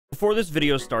Before this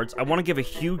video starts, I want to give a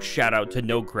huge shout out to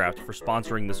NodeCraft for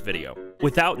sponsoring this video.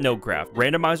 Without NodeCraft,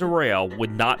 Randomizer Royale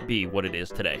would not be what it is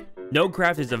today.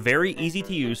 NodeCraft is a very easy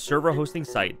to use server hosting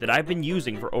site that I've been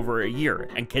using for over a year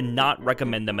and cannot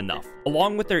recommend them enough.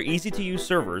 Along with their easy to use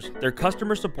servers, their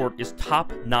customer support is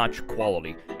top-notch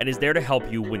quality and is there to help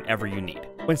you whenever you need.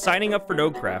 When signing up for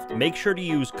NodeCraft, make sure to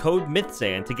use code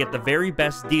𝗏𝗏𝗡 to get the very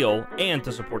best deal and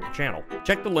to support the channel.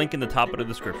 Check the link in the top of the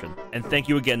description. And thank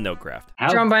you again, NodeCraft.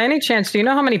 Jerome, by any chance, do you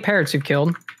know how many parrots you've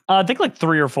killed? I think like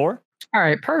 3 or 4. All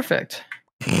right, perfect.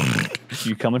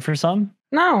 You coming for some?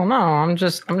 No, I'm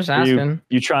just asking.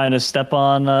 You trying to step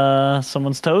on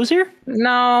someone's toes here?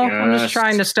 No, yes. I'm just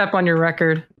trying to step on your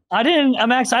record.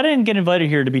 Max, I didn't get invited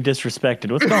here to be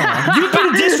disrespected. What's going on? You've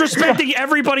been disrespecting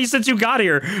everybody since you got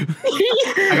here.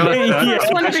 I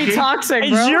just want to be toxic,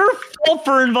 bro. It's your fault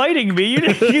for inviting me.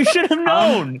 You should have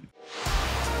known.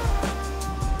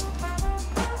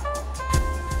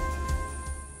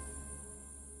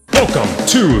 Welcome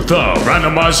to the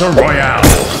Randomizer Royale,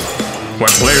 where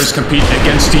players compete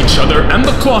against each other and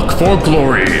the clock for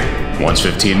glory. Once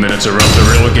 15 minutes are up,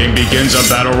 the real game begins, a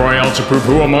battle royale to prove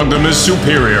who among them is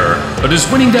superior. But is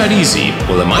winning that easy?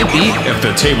 Well, it might be if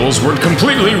the tables weren't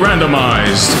completely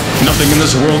randomized. Nothing in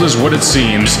this world is what it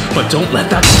seems, but don't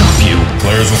let that stop you.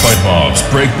 Players will fight mobs,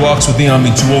 break blocks with the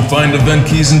Omni tool, find event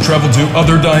keys, and travel to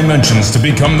other dimensions to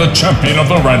become the champion of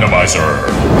the randomizer.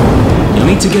 You'll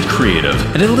need to get creative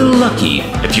and a little lucky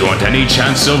if you want any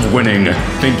chance of winning.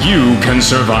 Think you can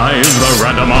survive the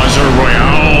Randomizer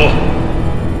Royale?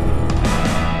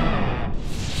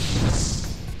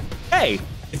 Hey,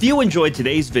 if you enjoyed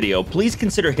today's video, please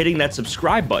consider hitting that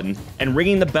subscribe button and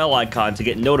ringing the bell icon to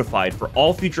get notified for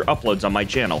all future uploads on my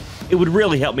channel. It would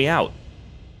really help me out.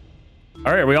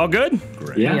 All right, are we all good?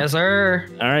 Great. Yeah. Yes, sir.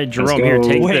 All right, Jerome, here,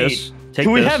 take this.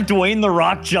 Can we have Dwayne The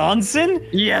Rock Johnson?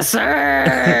 Yes,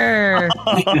 sir.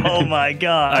 Oh my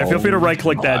god. All right, feel free to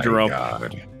right-click that, Jerome.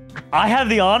 God. I have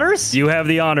the honors? You have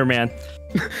the honor, man.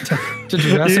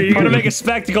 You're gonna make a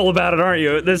spectacle about it, aren't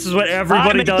you? This is what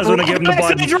everybody does when they give him the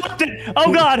button.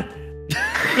 Oh god!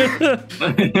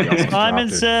 Simon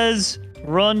says,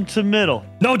 run to middle.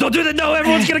 No, don't do that. No,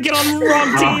 everyone's gonna get on the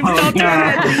wrong team. Don't do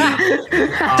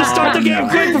that. Just start the game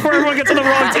quick before everyone gets on the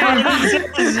wrong team.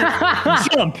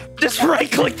 Jump. Just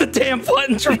right-click the damn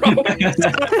button, Jerome.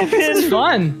 This is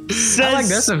fun. I like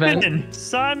this event.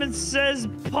 Simon says,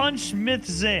 punch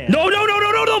𝗏𝗏𝗡. No.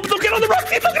 Don't get on the wrong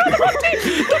team. Don't get on the wrong team.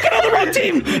 Don't get on the wrong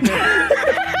team.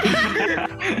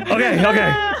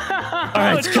 Okay. All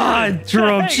right, God,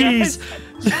 Jerome, jeez.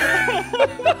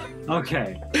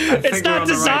 Okay. It's not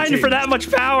designed for that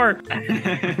much power.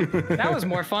 That was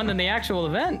more fun than the actual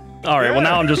event. All right, well,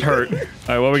 now I'm just hurt. All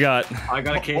right, what we got? I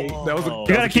got a key. You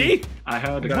got a key? I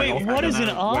heard a Wait, what is an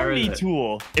Omni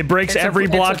tool? It breaks every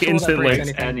block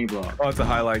instantly. Any block. Oh, it's a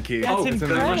highlight key. That's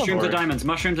incredible. Mushrooms are diamonds.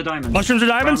 Mushrooms are diamonds. Mushrooms are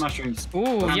diamonds? Brown mushrooms.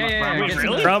 Ooh, yeah.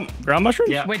 Really? Ground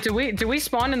mushrooms? Yeah. Wait, do we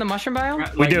spawn in the mushroom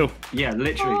biome? We do. Yeah,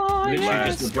 literally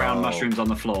yes. just the brown mushrooms on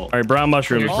the floor. All right, brown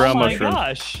mushrooms. Oh my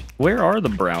gosh. Where are the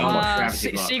brown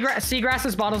mushrooms?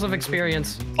 Seagrass's bottles of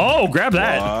experience. Oh, grab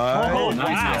that. Oh,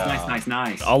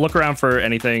 nice. I'll look around for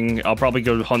anything. I'll probably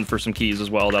go hunt for some keys as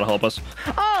well. That'll help us.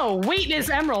 Oh, wheatness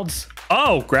emeralds.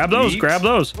 Oh, grab those. Grab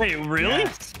those. Wait, really?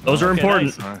 Yes. Those are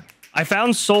important. Nice. I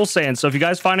found soul sand, so if you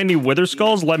guys find any wither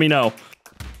skulls, let me know.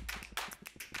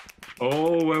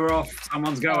 Oh, we're off.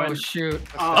 Someone's going. Oh, shoot.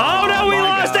 Oh no, we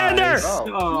lost Ender!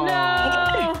 Oh.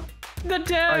 No! The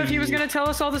dev, he was gonna tell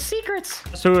us all the secrets.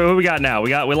 So what we got now?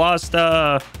 We lost,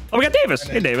 oh, we got Davis.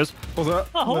 Hey, Davis. What's up?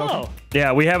 Oh, hello.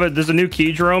 Yeah, there's a new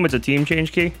key, Jerome. It's a team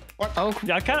change key. What? Oh,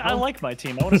 Yeah, I like my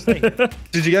team. I want to stay.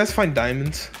 Did you guys find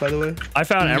diamonds, by the way? I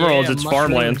found emeralds. It's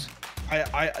farmland.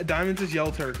 Diamonds is yellow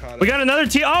terracotta. We got another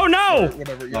team. Oh no!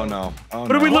 Whatever. Oh no. Oh,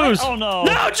 What did we lose? Oh no.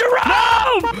 No,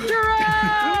 Jerome!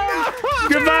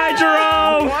 Goodbye,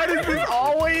 Jerome! Why does this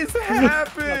always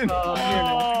happen?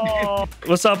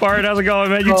 What's up, Art? How's it going,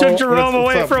 man? You took Jerome what's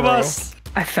away up, from bro? us.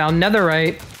 I found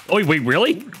netherite. Oh, wait,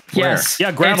 really? Yes.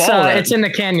 Yeah, grab it's, all of that. It's in the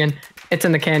canyon. It's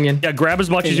in the canyon. Yeah, grab as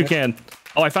much as you can.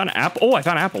 Oh, I found I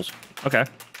found apples. Okay.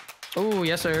 Oh,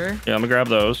 yes, sir. Yeah, I'm gonna grab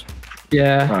those.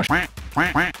 Yeah.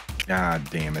 God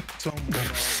damn it.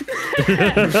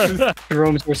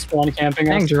 Jerome's we're spawn camping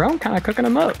Dang, us. Jerome kind of cooking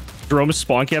them up. Jerome is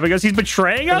spawn camping us. He's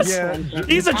betraying us? Yeah.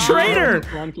 He's a traitor.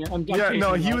 Yeah,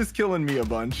 no, he was killing me a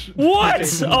bunch.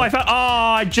 What? Oh,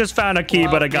 I just found a key,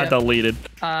 but it got deleted.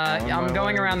 I'm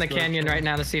going around the canyon right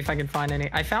now to see if I can find any.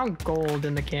 I found gold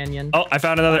in the canyon. Oh, I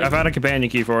found a companion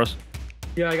key for us.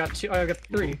 Yeah, I got 2. I got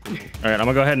 3. All right, I'm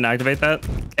gonna go ahead and activate that.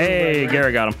 Hey,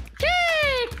 Garrett got him.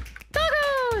 Yay!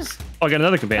 Doggos! Oh, I got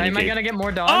another companion Am I key. gonna get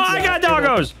more dogs? Oh, I got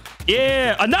doggos!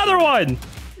 Yeah, another one.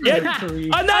 Yeah,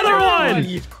 another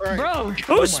one. Bro,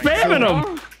 Who's spamming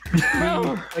them?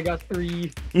 bro. I got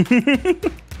 3.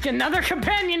 Another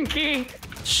companion key.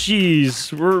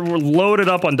 Jeez, we're loaded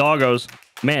up on doggos.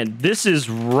 Man, this is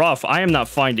rough. I am not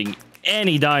finding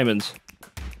any diamonds.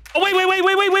 Oh, wait.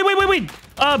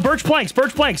 Birch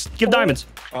planks. Give diamonds.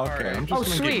 Okay, I'm just Oh,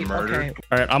 gonna sweet. get murdered. Okay.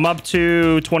 All right, I'm up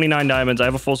to 29 diamonds. I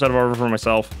have a full set of armor for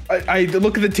myself. I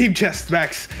look at the team chest,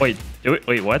 Max. Wait,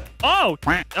 wait, what? Oh,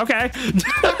 okay.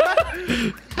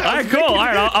 All right, cool. All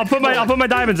right, I'll put my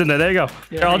diamonds in there. There you go.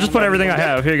 Here, I'll just put everything I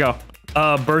have. Here you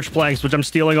go. Birch planks, which I'm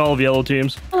stealing all of yellow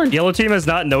teams. Yellow team has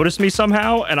not noticed me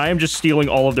somehow, and I am just stealing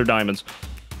all of their diamonds.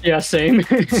 Yeah, same.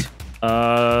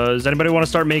 Does anybody want to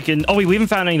start making? Oh, wait, we haven't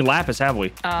found any lapis, have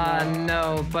we?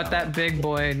 No, but that big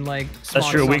boy, like, That's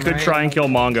true. We could try and kill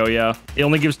Mongo, yeah. It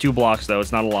only gives 2 blocks, though.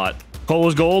 It's not a lot. Coal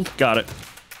is gold. Got it.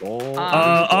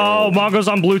 Oh, Mongo's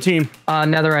on blue team.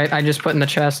 Netherite, I just put in the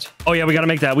chest. Oh, yeah, we got to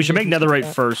make that. We should make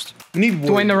netherite first. We need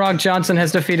wood. Dwayne The Rock Johnson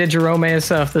has defeated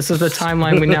JeromeASF. This is the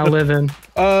timeline we now live in.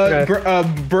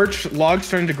 Birch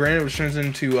logs turn into granite, which turns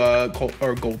into coal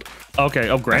or gold. Okay.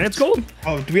 Oh, granite's gold?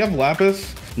 Oh, do we have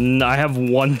lapis? I have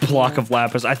 1 block of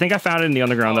lapis. I think I found it in the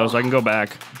underground, though, so I can go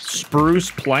back.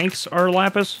 Spruce planks are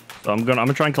lapis. So I'm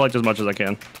gonna try and collect as much as I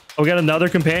can. Oh, we got another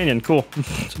companion. Cool.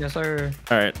 Yes, sir.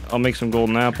 All right, I'll make some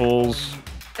golden apples.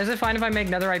 Is it fine if I make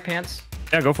netherite pants?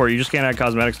 Yeah, go for it. You just can't add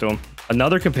cosmetics to them.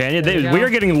 Another companion. There you go. We are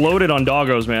getting loaded on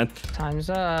doggos, man. Time's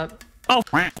up. Oh,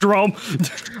 Jerome.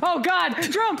 Oh God,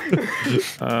 Jerome.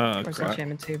 Where's the crap.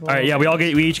 enchantment table? All right, yeah,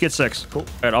 we each get 6. Cool. All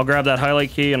right, I'll grab that highlight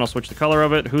key and I'll switch the color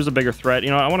of it. Who's a bigger threat? You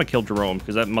know, I want to kill Jerome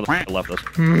because that motherfucker left us.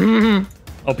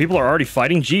 Oh, people are already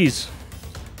fighting. Jeez.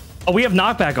 Oh, we have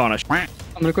knockback on us.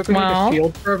 I'm gonna quickly make a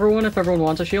shield for everyone if everyone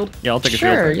wants a shield. Yeah, I'll take a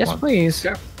shield. Sure, yes, please.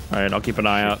 Yeah. All right, I'll keep an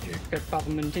eye out. Okay, pop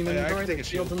them in team inventory. take a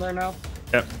Shields in there now.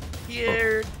 Yep.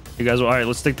 Here. You guys, all right,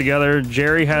 let's stick together.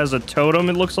 Jerry has a totem,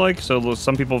 it looks like. So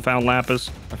some people found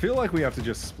lapis. I feel like we have to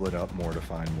just split up more to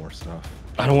find more stuff.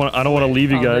 I don't want to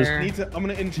leave you guys. I'm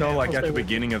gonna enchant. No, like at the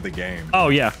beginning of the game. Oh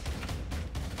yeah.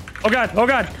 Oh God. Oh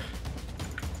God.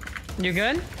 You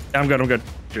good? Yeah, I'm good.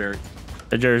 Jerry.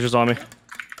 Hey, Jerry's just on me.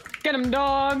 Get him,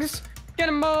 dogs. Get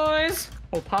him, boys.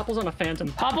 Oh, Popple's on a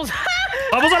phantom. Popple's.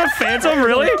 Popple's on a phantom,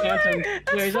 really? Phantom.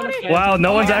 Yeah, he's on a phantom. Wow,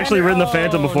 no one's actually ridden the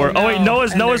phantom before. Oh wait,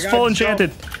 Noah's full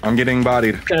enchanted. I'm getting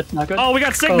bodied. That's not good. Oh, we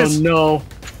got sickness. Oh no.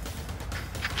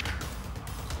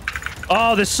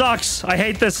 Oh, this sucks. I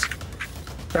hate this.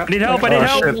 Crap. I need help. I need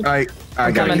help. Shit,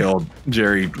 I got killed.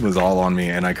 Jerry was all on me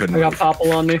and I couldn't. I got move.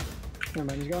 Popple on me. Never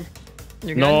mind, he's gone.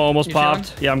 You good? No, almost You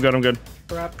popped. chilling? Yeah, I'm good.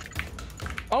 Crap.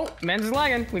 Oh, man's is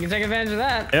lagging. We can take advantage of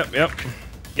that. Yep.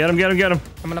 Get him.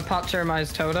 I'm gonna pop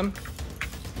Jeremiah's totem.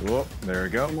 Whoop, there we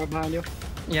go. I'm right behind you.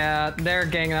 Yeah, they're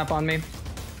ganging up on me.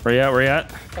 Where you at?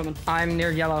 Coming. I'm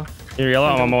near yellow. You're yellow.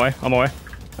 I'm on my way.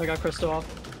 I got Crystal off.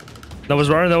 Noah's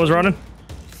running.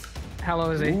 How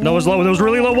low is he? Noah's low. Noah's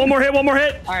really low. One more hit.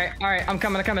 All right. I'm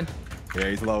coming. Yeah,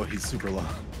 he's low. He's super low.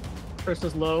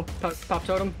 Crystal's low. Pop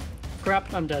totem.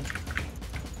 Crap, I'm dead.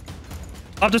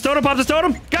 Pop this totem.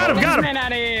 Got him. Man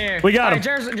out of here. We got him.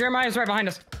 Jeremiah's right behind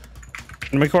us.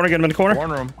 Get him in the corner.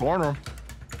 Corner him.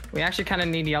 We actually kind of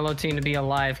need yellow team to be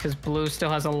alive because blue still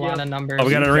has a lot of numbers. Oh,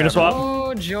 we got an arena swap.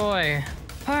 Oh joy.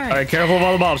 All right. Careful of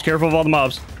all the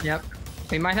mobs. Yep.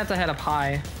 We might have to head up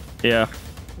high. Yeah.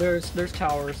 There's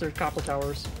towers. There's copper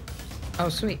towers. Oh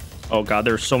sweet. Oh God,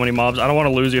 there's so many mobs. I don't want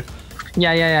to lose you.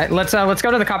 Yeah. Let's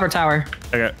go to the copper tower.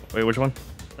 Okay. Wait, which one?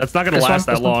 That's not gonna last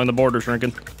that long. The border's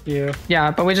shrinking. Yeah.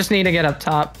 Yeah, but we just need to get up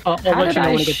top. I'll How let did you know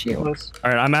I when it gets shield? close.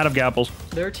 All right, I'm out of gapples.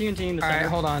 They're TNT in the All right, center.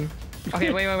 hold on.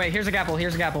 Okay, wait. Here's a gapple.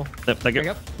 Yep, thank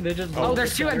you. They just Oh,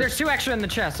 there's two extra in the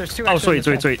chest. There's two. Oh, extra in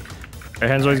sweet. the chest. Our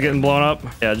Henzoi's getting blown up.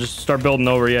 Yeah, just start building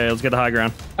over. Yeah, let's get the high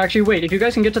ground. Actually, wait. If you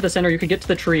guys can get to the center, you can get to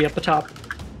the tree up the top.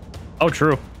 Oh,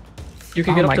 true. You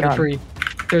can get up to the tree.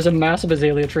 There's a massive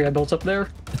azalea tree I built up there.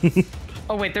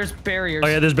 Oh wait, there's barriers. Oh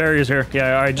yeah, there's barriers here.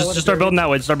 Yeah, all right, just start building that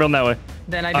way.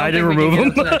 Then I don't think we can get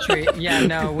up to that tree. Yeah,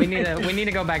 no, we need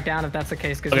to go back down if that's the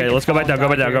case. Okay, let's go back down. Go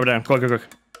back down. Quick.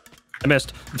 I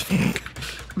missed.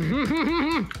 All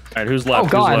right, who's left? Oh,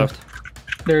 God. Who's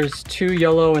left? There's 2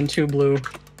 yellow and 2 blue.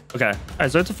 Okay. All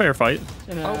right, so it's a fair fight.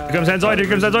 And, Here comes Henzoid.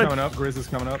 Grizz is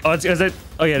coming up. Oh, is it?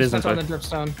 Oh yeah, it is That's on the Henzoid.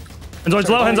 dripstone.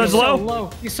 Henzoid's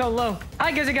low. He's so low.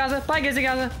 Hi, GizzyGazza. Bye,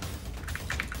 GizzyGazza.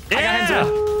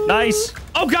 Yeah. Nice.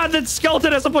 Oh God, that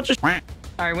skeleton has a bunch of. All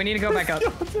right, we need to go back up.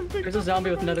 There's a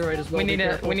zombie with netherite as well.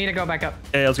 We need to go back up.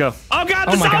 Hey, let's go. Oh God,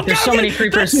 Oh my God, there's so many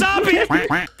creepers. The zombie.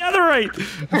 Netherite.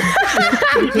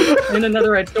 In a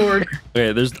netherite sword.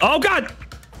 Okay, there's. Oh God.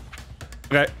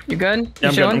 Okay. You good?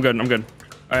 Yeah, You I'm good.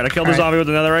 All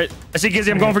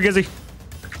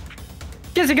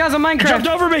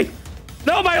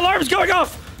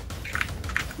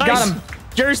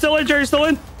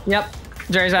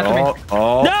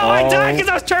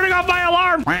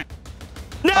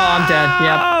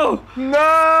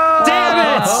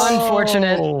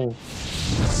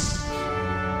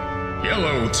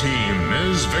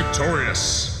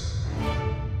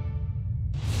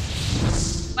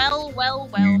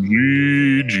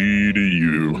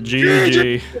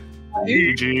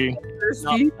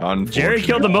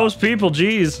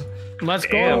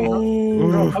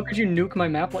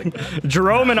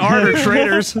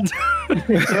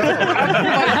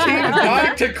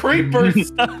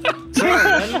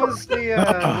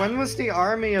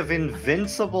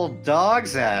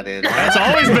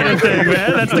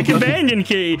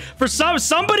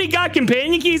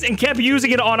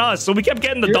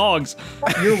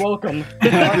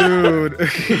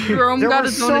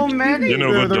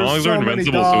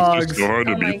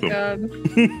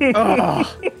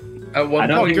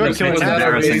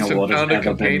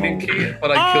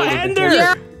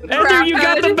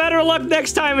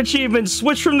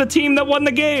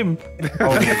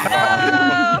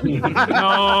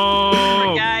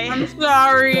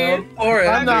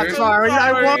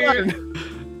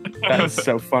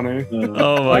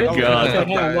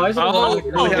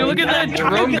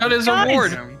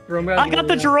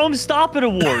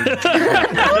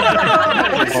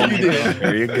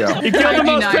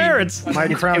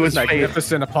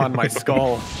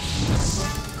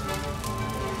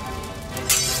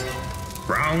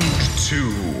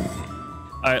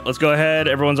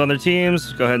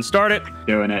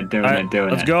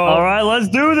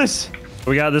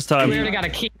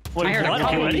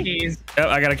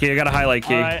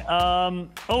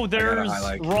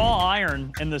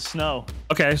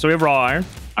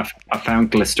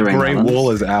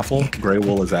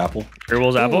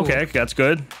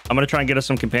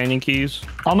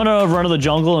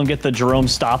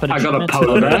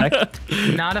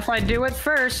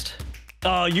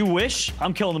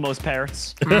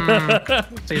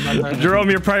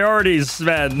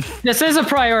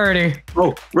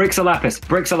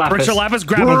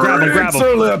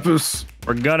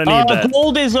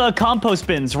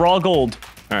spins. Raw gold.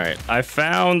 All right, I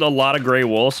found a lot of gray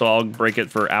wool, so I'll break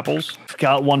it for apples.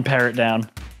 Got one parrot down.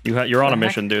 You're on a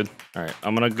mission, dude. All right,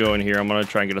 I'm gonna go in here. I'm gonna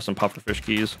try and get us some pufferfish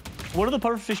keys. What do the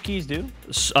pufferfish keys do?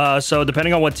 So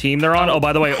depending on what team they're on. Oh,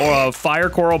 by the way, fire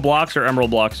coral blocks or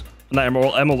emerald blocks. Not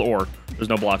emerald ore. There's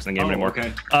no blocks in the game anymore.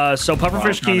 Okay. So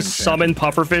pufferfish keys summon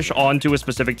pufferfish onto a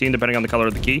specific team depending on the color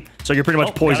of the key. So you're pretty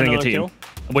much poisoning a team, kill.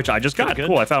 Which I just got.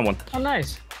 Cool, I found one. Oh,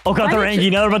 nice. Oh god, they're angry.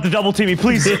 Now they're about to double team me.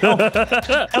 Please.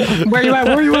 Where you at?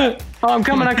 Where you at? Oh, I'm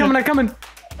coming.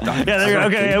 Yeah, there you go.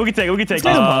 Okay, yeah, we can take it.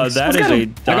 That is a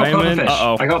diamond.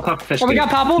 I got pufferfish. Oh, we got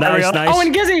Popple. Nice. Oh,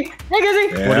 and Gizzy. Hey,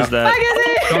 Gizzy. What is that? Hi,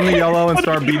 Gizzy. Come to yellow and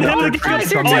start beating up their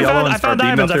trees. Come to yellow and I start found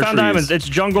beating up diamonds. their I found trees. diamonds. It's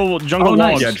jungle Oh,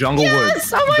 nice. logs. Yeah, jungle wood.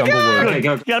 Yes! Oh my jungle god! wood. Okay,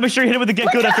 go. You gotta make sure you hit it with the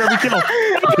get good after every kill. Hit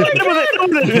it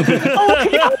with it. Oh my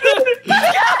god.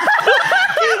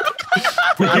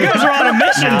 You guys are on a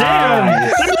mission,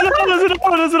 damn.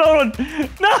 There's another one.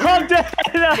 No, I'm dead.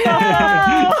 No.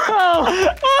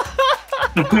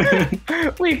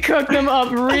 We cooked them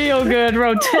up real good,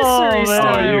 rotisserie Oh,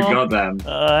 style. Oh, you got them.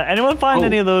 Anyone find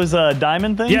any of those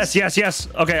diamond things? Yes.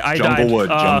 Okay, I Jungle died. wood,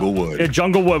 jungle wood. Yeah,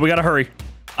 jungle wood. We gotta hurry.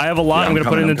 I have a lot. Yeah, I'm gonna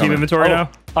put it in the team inventory now.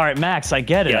 All right, Max, I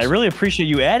get it. Yes. I really appreciate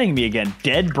you adding me again.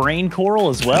 Dead brain coral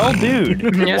as well, dude.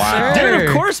 Yes, Wow. sir. Dude,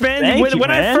 of course, man. Thank you,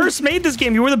 When I man. first made this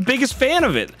game, you were the biggest fan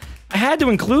of it. I had to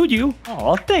include you.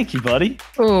 Oh, thank you, buddy.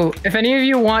 Ooh, if any of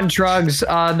you want drugs,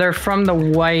 they're from the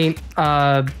white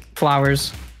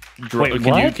flowers. Wait,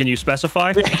 what? Can you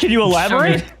specify? Can you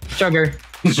elaborate? Sugar.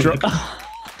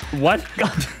 What?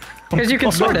 Because you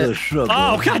can sort it.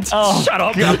 Oh, God. Shut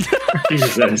up.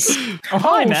 Jesus. Oh,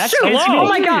 hi, Max. shoot. Nice to Hello. Oh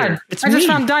my meet you. god! I just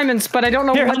found diamonds, but I don't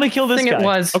know Here, what let me kill this thing guy. it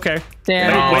was. Okay.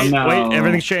 Damn. Wait, no.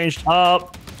 everything's changed. Yeah,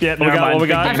 What we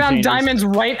got? I found diamonds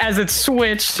right as it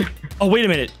switched. Oh, wait a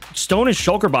minute. Stone and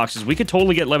shulker boxes. We could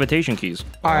totally get levitation keys.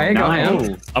 All right, go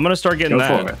ahead. I'm going to start getting Go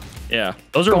that. for it. Yeah.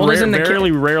 Those are Gold is in the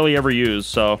rarely ever used,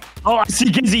 so. Oh, I see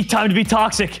Gizzy. Time to be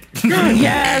toxic.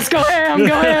 Yes, go ham,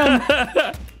 go ham.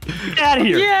 Get out of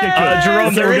here. Yes!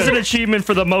 Jerome, there is an achievement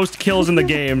for the most kills in the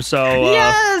game, so.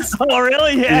 Yes. Oh,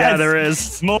 really? Yes. Yeah, there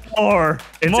is. More.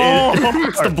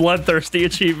 It's the bloodthirsty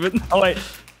achievement. Oh, wait.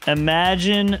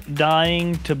 Imagine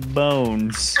dying to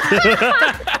bones.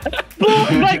 Oh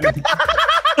my god! And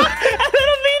then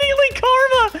immediately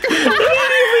karma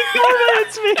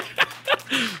hits me.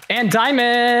 And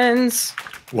diamonds.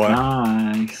 What?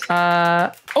 Nice.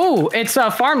 Oh, it's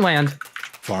farmland.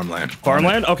 Farmland.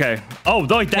 Farmland? Okay. Oh,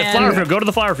 that flower field. Go to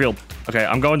the flower field. Okay,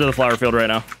 I'm going to the flower field right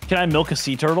now. Can I milk a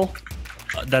sea turtle?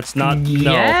 That's not.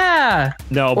 No. Yeah.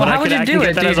 No, well, but I can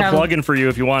get that as a have... plugin for you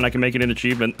if you want. I can make it an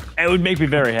achievement. It would make me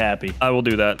very happy. I will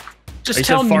do that. Just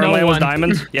tell Farmland was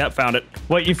diamonds. Yep, found it.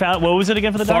 What you found? What was it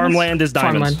again for the diamonds? Farmland is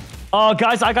diamonds. Oh,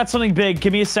 guys, I got something big.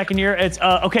 Give me a second here. It's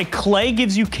okay. Clay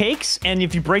gives you cakes, and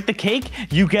if you break the cake,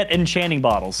 you get enchanting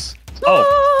bottles.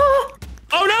 Oh.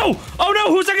 Oh no! Oh no!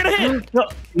 Who's that gonna hit?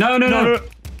 No.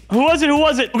 Who was it? Who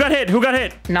was it? Who got hit? Who got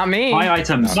hit? Not me. My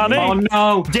items. Not me. Oh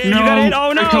no! Dan, you got hit?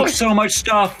 Oh no! They took so much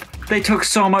stuff. They took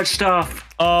so much stuff.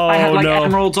 Oh I had like no!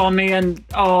 emeralds on me, and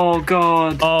oh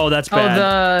god. Oh, that's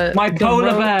bad. My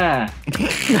polar bear.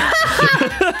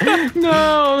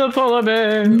 No, the polar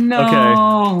bear.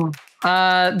 No.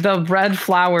 Okay. The red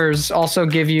flowers also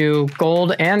give you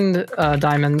gold and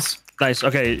diamonds. Nice.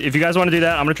 Okay, if you guys want to do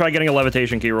that, I'm gonna try getting a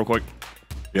levitation key real quick.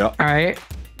 Yeah. All right.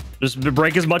 Just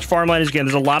break as much farmland as you can.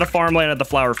 There's a lot of farmland at the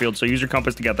flower field, so use your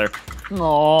compass to get there.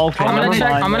 Oh, okay. I'm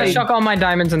gonna chuck all my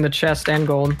diamonds in the chest and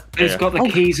gold. It's got the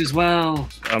keys as well.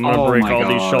 I'm gonna break all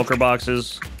these shulker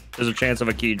boxes. There's a chance of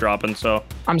a key dropping, so.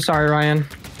 I'm sorry, Ryan.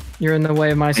 You're in the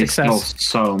way of my success.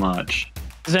 So much.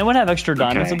 Does anyone have extra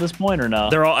diamonds at this point or no?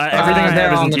 They're all everything I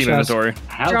have is in team inventory.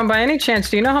 Jerome, by any chance,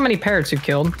 do you know how many parrots you've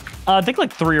killed? I think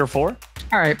like 3 or 4.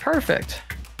 All right, perfect.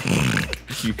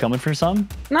 You coming for some?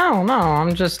 No,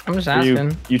 I'm just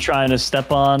asking. You trying to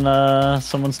step on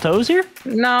someone's toes here?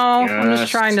 No, yes. I'm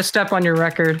just trying to step on your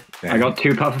record. I got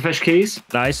 2 pufferfish keys.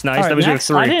 Nice. Right, that was Max,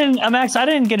 your 3. Max, I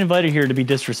didn't get invited here to be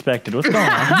disrespected. What's going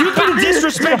on? You've been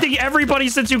disrespecting everybody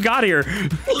since you got here.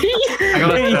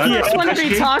 I just want to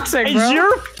be toxic, bro. It's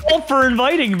your fault for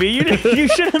inviting me. You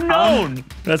should have known.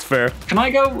 That's fair. Can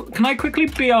I quickly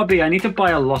BRB? I need to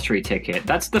buy a lottery ticket.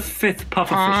 That's the 5th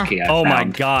pufferfish key I found. Oh my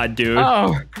god, dude. Oh.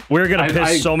 We're gonna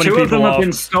piss so many people off. 2 of them have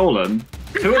been stolen.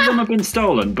 2 of them have been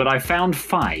stolen, but I found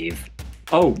 5.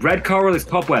 Oh, red coral is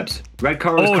cobwebs. Red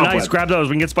coral is cobwebs. Oh, nice. Grab those.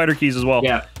 We can get spider keys as well.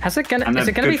 Yeah. Is it gonna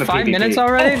be 5 minutes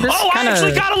already? I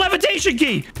actually got a levitation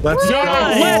key. Let's go.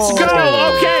 Let's go.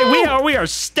 Okay, we are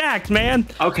stacked, man.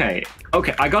 Okay.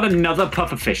 I got another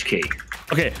pufferfish key.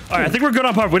 Okay, all right. I think we're good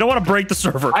on puffer. We don't want to break the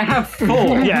server. I have 4.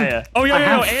 Yeah. Oh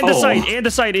yeah.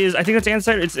 Andesite is. I think that's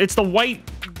andesite. It's the white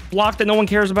block that no one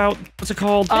cares about. What's it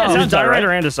called? Is it diorite or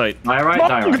andesite?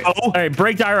 Diorite. All right,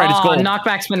 break diorite. It's gold.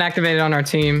 Knockback's been activated on our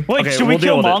team. Wait, should we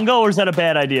kill Mongo or is that a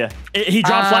bad idea? He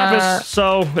dropped Lapis,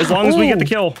 so as long as we get the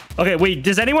kill. Okay, wait.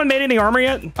 Does anyone made any armor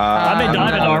yet? I made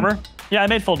diamond armor. Yeah, I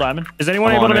made full diamond. Is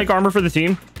anyone able to make armor for the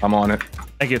team? I'm on it.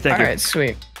 Thank you. All right,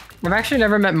 sweet. I've actually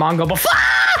never met Mongo before.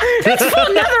 It's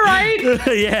full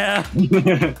netherite. Yeah.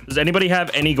 Does anybody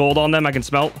have any gold on them I can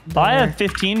smelt? I have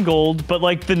 15 gold, but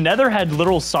like the nether had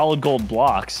literal solid gold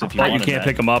blocks. If you can't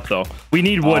pick them up though. We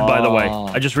need wood, by the way.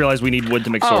 I just realized we need wood to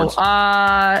make swords.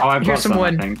 Here's some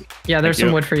wood. Yeah, there's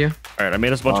some wood for you. All right, I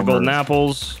made us a bunch of golden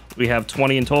apples. We have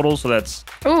 20 in total, so that's.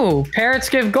 Ooh, parrots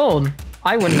give gold.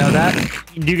 I wouldn't know that.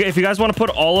 If you guys want to put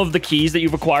all of the keys that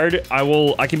you've acquired,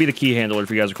 I can be the key handler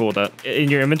if you guys are cool with that. In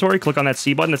your inventory, click on that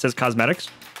C button that says cosmetics.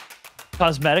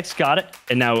 Cosmetics, got it.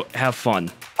 And now have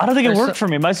fun. I don't think it worked for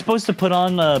me. Am I supposed to put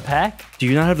on a pack? Do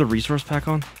you not have the resource pack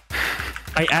on?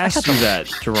 I asked you that,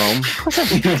 Jerome.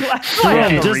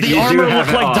 Jerome, does the armor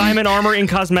look like diamond armor in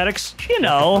cosmetics? You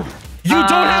know. You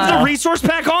don't have the resource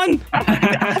pack on?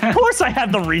 Of course I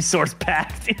have the resource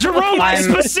pack. Jerome, I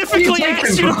specifically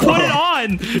asked you to put it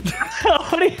on.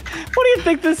 What do you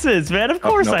think this is, man? Of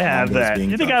course I have that.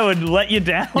 You think I would let you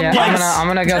down? Yeah, yes. I'm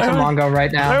gonna go to Mongo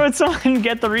right now. Where would someone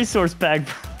get the resource pack?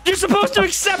 You're supposed to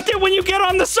accept it when you get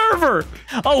on the server.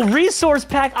 Oh, resource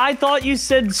pack. I thought you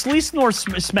said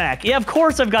Sleesnore smack. Yeah, of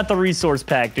course I've got the resource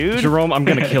pack, dude. Jerome, I'm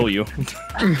gonna kill you. Okay,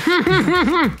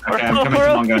 I'm coming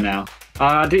to Mongo now.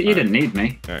 You didn't need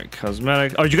me. All right,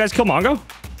 cosmetic. Oh, did you guys kill Mongo?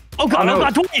 Oh god, no.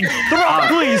 Not Dwayne! The rock,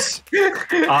 please!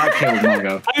 I killed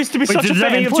Mongo. I used to be such a fan, Does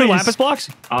that mean you have 2 lapis blocks?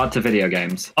 Art to video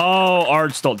games. Oh,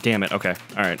 art still. Damn it. Okay.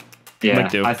 All right. Yeah,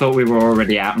 I thought we were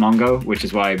already at Mongo, which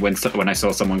is why when I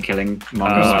saw someone killing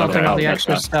Mongo, all the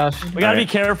extra stuff. We gotta be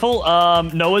careful.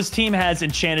 Noah's team has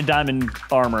enchanted diamond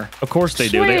armor. Of course they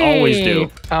do. They always do.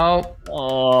 Oh.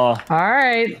 All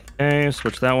right. Okay,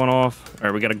 switch that one off. All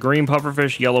right, we got a green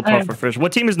pufferfish, yellow pufferfish.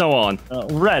 What team is Noah on?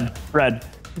 Red. Red?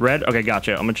 Okay,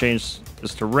 gotcha. I'm gonna change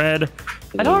this to red.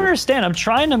 I don't understand. I'm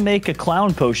trying to make a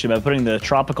clown potion by putting the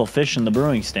tropical fish in the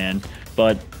brewing stand,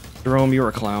 but Jerome, you're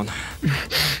a clown.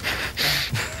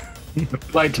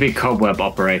 I'd like to be cobweb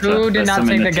operator. Who did not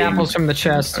take the gapples from the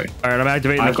chest? All right, I'm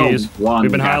activating the keys. We've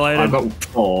been highlighted. I've got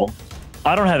 4.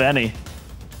 I don't have any.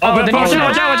 Oh, watch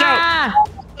out!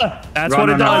 That's what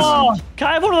it does. Oh, can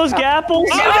I have one of those gapples?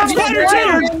 Oh, that's spider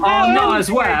too! Oh, not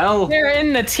as well. They're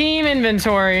in the team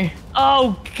inventory.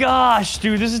 Oh gosh,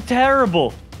 dude, this is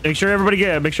terrible. Make sure everybody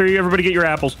get your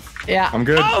apples. Yeah. I'm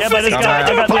good. Oh, Yeah, but Fizzy's it's got got-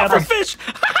 a I got the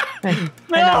pufferfish!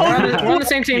 We're on the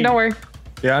same team, don't worry.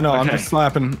 Yeah, I know. I'm just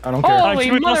slapping. I don't care. Holy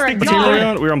should we mother stick of the What team are we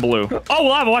God. on? We're on blue. Oh,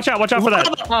 lava! Watch out for that.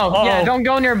 Oh, yeah, don't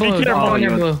go near blue. Don't go near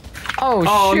blue.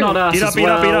 Oh, shoot. not us Eat up, as eat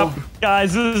up, eat well. up.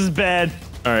 Guys, this is bad.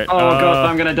 All right. Oh god,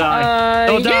 I'm gonna die.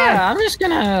 Don't die. Yeah, I'm just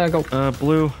gonna go.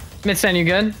 Blue. Midsen, you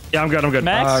good? Yeah, I'm good.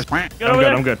 Max,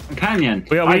 I'm good. Companion.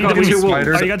 We I need got to two meet wolves.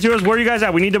 Oh, you got two. Where are you guys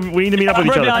at? We need to meet up with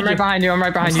each other. I'm right behind you. I'm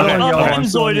right behind you. Okay. Oh, I'm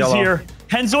still in Henzoid is yellow. here.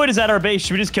 Henzoid is at our base.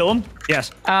 Should we just kill him?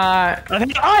 Yes. I hit him in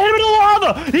the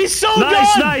lava. He's so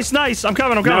Nice. I'm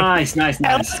coming. Nice.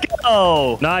 Let's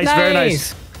go. Nice, very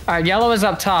nice. All right, yellow is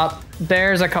up top.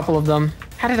 There's a couple of them.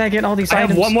 How did I get all these I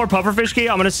items? have one more pufferfish key.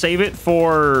 I'm gonna save it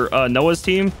for Noah's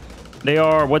team. They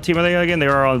are, what team are they again? They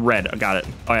are on red. I got it.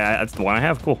 Oh yeah, that's the one I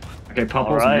have. Cool. Okay,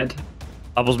 Pupple's Right. mid.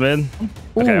 Apples mid.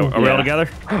 Okay, are we all together?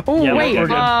 Oh, Yeah, wait. we're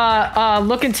good.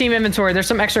 Look in team inventory. There's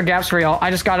some extra gaps for y'all. I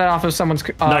just got it off of someone's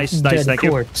Nice, dead thank you.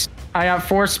 corpse. I got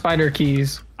 4 spider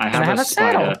keys. I And have a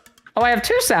saddle. spider. Oh, I have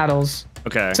 2 saddles.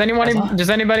 Okay. Does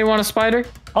anybody want a spider?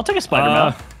 I'll take a spider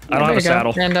now. I don't have a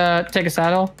saddle. And take a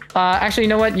saddle. Actually, you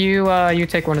know what? You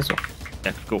take one as well.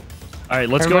 Yeah, cool. All right,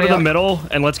 let's go Everybody to the up. middle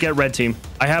and let's get red team.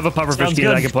 I have a pufferfish Sounds key that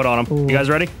good. I can put on them. You guys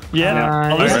ready?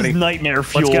 Yeah. Oh, this Ready. is nightmare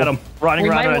fuel. Let's get him. Running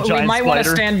around on a We giant might want to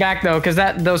spider. stand back though, because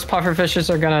those puffer fishes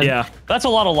are gonna. Yeah. That's a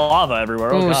lot of lava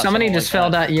everywhere. Ooh, gosh, I somebody don't just like fell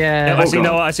that. down. Yeah. I see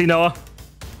Noah. I see Noah.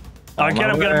 All right,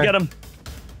 get him.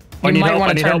 I You need might help, want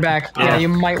I to need turn help. back. Yeah. Yeah, you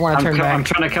might want to turn I'm back.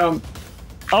 trying to come.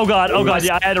 Oh god.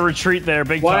 Yeah, I had to retreat there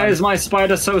big Why time. is my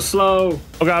spider so slow?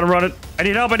 Oh god, I'm running. I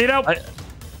need help.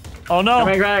 Oh no.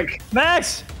 Coming back.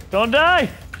 Max, don't die.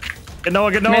 Get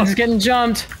Noah. Man's getting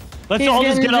jumped. Let's He's all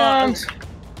just getting get up. jumped.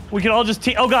 We can all just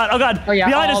oh god. Oh yeah,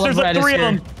 Behind us, all there's of like red is 3 of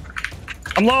here. them.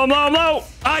 I'm low.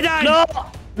 I died. No.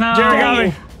 No. Jerry got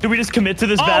me. Do we just commit to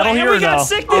this battle and here we or got no?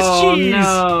 sickness Oh cheese.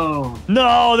 no.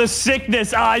 No, the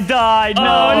sickness. I died. No. Oh,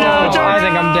 I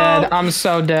think I'm dead. I'm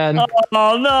so dead.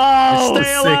 Oh no.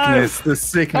 Stay alive. The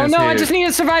sickness Oh no, here. I just need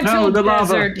to survive No, till the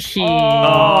lava. desert heat.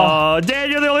 Oh,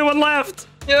 Dan, you're the only one left.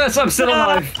 Yes, I'm still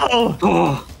alive.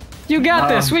 Oh. You got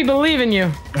this. We believe in you.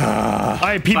 All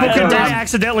right, people Bye. can die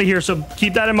accidentally here, so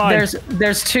keep that in mind.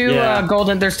 There's 2 Yeah.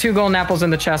 golden apples in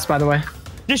the chest, by the way.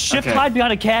 Just shift Okay. hide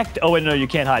behind a cactus. Oh wait, no, you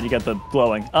can't hide. You got the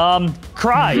glowing.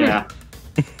 Cry. Yeah.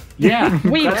 Yeah,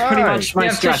 Wait, that's pretty much my you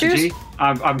have strategy. tissues?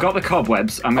 I've got the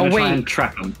cobwebs. I'm gonna try wait. and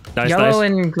trap them. Nice. Yellow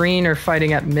and green are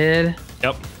fighting at mid.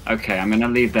 Yep. Okay, I'm gonna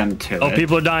leave them to Oh, it.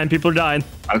 people are dying.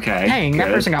 Okay. Dang, that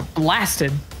good. person got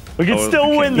blasted. We can still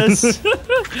okay. win this.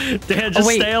 Dan, just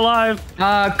wait. stay alive.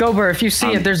 Gober, if you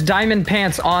see it, there's diamond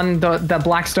pants on the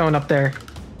black stone up there.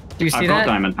 Do you see I've got that?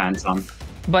 diamond pants on.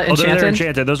 But Oh, they're enchanted?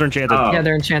 enchanted. Those are enchanted. Oh. Yeah,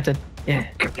 they're enchanted. Yeah.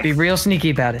 Be real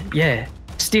sneaky about it. Yeah.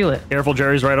 Steal it. Careful,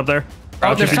 Jerry's right up there. Oh,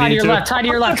 Crouch there's if you tie to need your left, tie to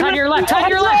your left, tie to your left, tie to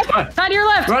your left, tie to your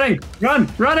left. Running!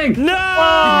 Running! No!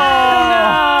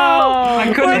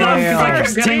 I couldn't We're the because I kept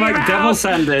first getting team like out. devil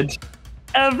sanded.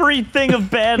 Everything of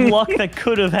bad luck that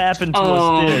could have happened to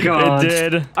Oh us did. god. It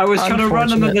did. I was trying to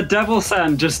run and then the Unfortunate. devil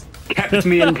sand just kept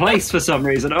me in place for some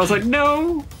reason. I was like,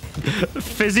 no.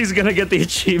 Fizzy's gonna get the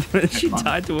achievement. She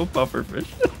died to a pufferfish.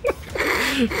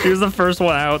 She was the first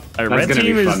one out. All right, That's red gonna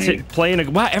team be is funny. playing a.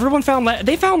 Wow, everyone found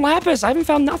they found lapis. I haven't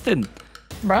found nothing.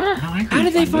 Bruh. How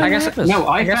did they find I guess- lapis? No,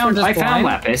 I guess found we're just I found blind.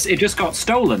 lapis. It just got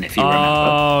stolen. If you remember,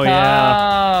 Oh yeah.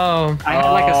 Oh. I had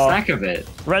like a stack of it.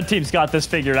 Red team's got this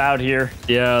figured out here.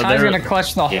 Yeah. Ty's they're- gonna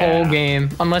clutch the Yeah. whole game,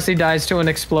 unless he dies to an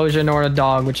explosion or a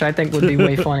dog, which I think would be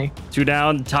way funny. 2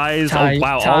 down. Ties. Ty, Oh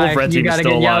wow. All Ty, of red you team is gotta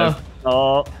still get yellow. alive.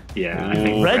 Oh, Yeah, I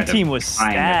think red team was fine,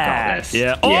 they've got stacked. this.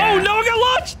 Yeah. Oh no, I got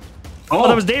launched. Oh,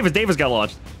 that was Davis. Davis got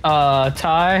launched.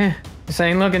 Ty, this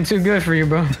ain't looking too good for you,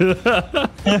 bro.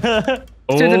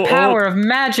 Oh, Through the power of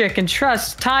magic and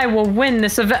trust, Ty will win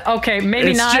this event. Okay, maybe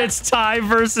it's not. just Ty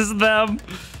versus them.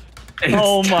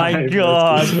 Oh my Ty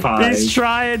god. versus Ty. He's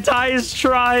trying. Ty is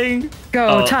trying.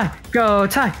 Go, Oh. Ty. Go,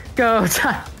 Ty. Go,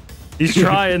 Ty. He's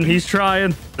trying. He's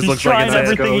trying. This He's looks trying like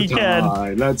it's everything he can.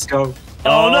 Ty, let's go.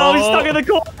 Oh no, he's stuck in the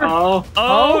corner. Oh,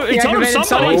 Oh, he it's on activated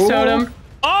somebody. totem.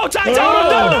 Oh, Ty totem.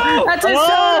 No. That's his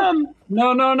totem.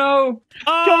 no, no, no.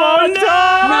 Oh, Come on,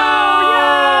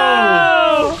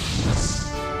 no.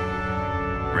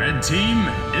 Red team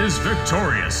is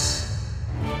victorious.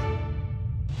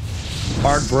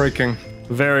 Heartbreaking.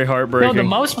 Very Yo, heartbreaking. the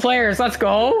most players. Let's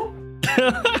go.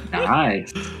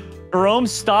 Nice. Jerome,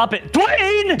 stop it.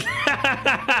 Dwayne!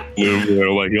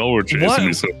 Like y'all were chasing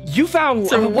me. So You found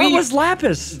what was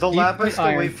lapis? The lapis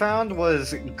that we found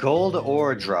was gold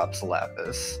ore drops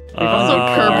lapis. Also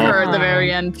𝗏𝗏 at the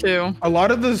very end too. A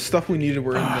lot of the stuff we needed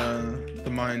were in the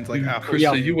mines, like apples.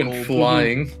 Krista, you went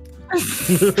flying.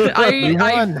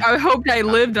 I hoped I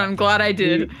lived. I'm glad I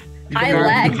did. I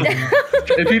lagged.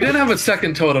 If you didn't have a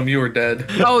second totem, you were dead.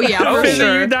 Oh yeah, for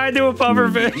sure. You died to a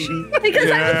pufferfish.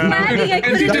 Because I was lagging, I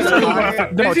couldn't do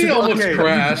it. Daisy almost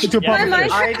crashed. My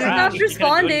Minecraft stopped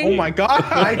responding. Oh my god!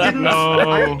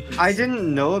 I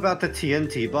didn't know about the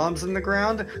TNT bombs in the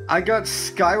ground. I got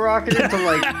skyrocketed to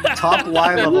like top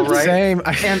Y level, right? Same.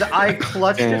 And I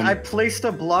clutched it. I placed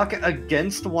a block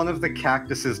against one of the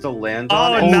cactuses to land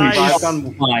on. Oh, nice.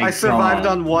 I survived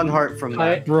on 1 heart from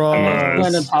that. Bro, I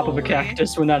went on top of a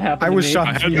cactus when that happened. I was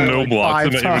I had no blocks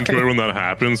in my times. inventory when that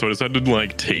happened, so I just had to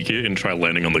like take it and try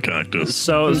landing on the cactus.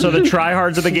 So the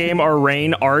tryhards of the game are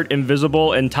Rain, Art,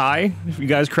 Invisible, and Ty. You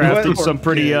guys crafted some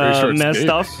pretty mess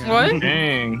stuff. What?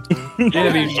 Dang.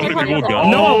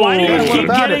 No, why do you keep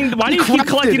getting? Why do you keep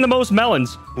collecting the most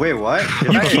melons? Wait, what?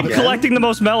 You keep collecting the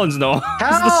most melons, Noah.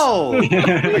 How?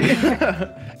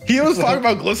 He was talking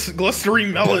about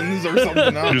glycerine melons or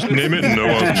something. Just name it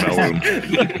Noah's melon.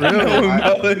 Really?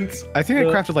 Melons. I think I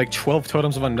crafted like 12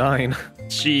 totems of Undying.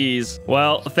 Jeez.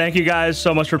 Well, thank you guys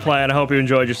so much for playing. I hope you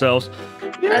enjoyed yourselves.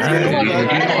 2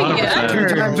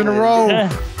 times in a row.